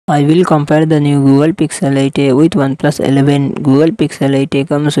I will compare the new Google Pixel 8a with OnePlus 11. Google Pixel 8a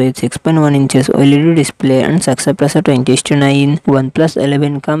comes with 6.1 inches OLED display and success ratio 20:9. OnePlus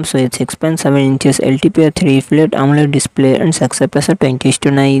 11 comes with 6.7 inches LTPO3 flat AMOLED display and success ratio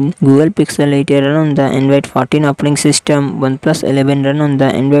 20:9. Google Pixel 8a run on the Android 14 operating system. OnePlus 11 run on the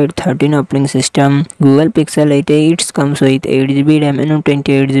Android 13 operating system. Google Pixel 8a comes with 8GB RAM and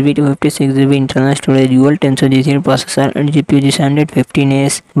 28GB to 56GB internal storage, dual Tensor G3 processor and GPU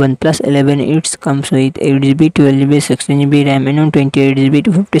G715S. OnePlus 11 comes with 8GB, 12GB, 16GB RAM and 28GB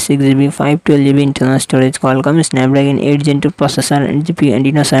to 56GB, 512GB internal storage. Qualcomm Snapdragon 8 Gen 2 processor and GPU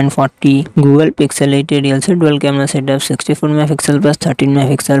Adreno 740. Google Pixel 8 real set dual camera setup 64 MP plus 13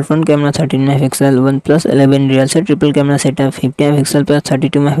 MP, front camera 13 MP. OnePlus 11 real set triple camera setup 50 MP plus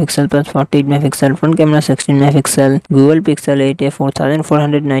 32 MP plus 48 MP, front camera 16 MP. Google Pixel 8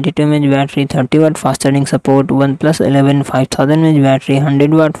 4492 mAh battery, 30 watt fast charging support. OnePlus 11 5000 mAh battery,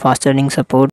 100 watt fast charging support.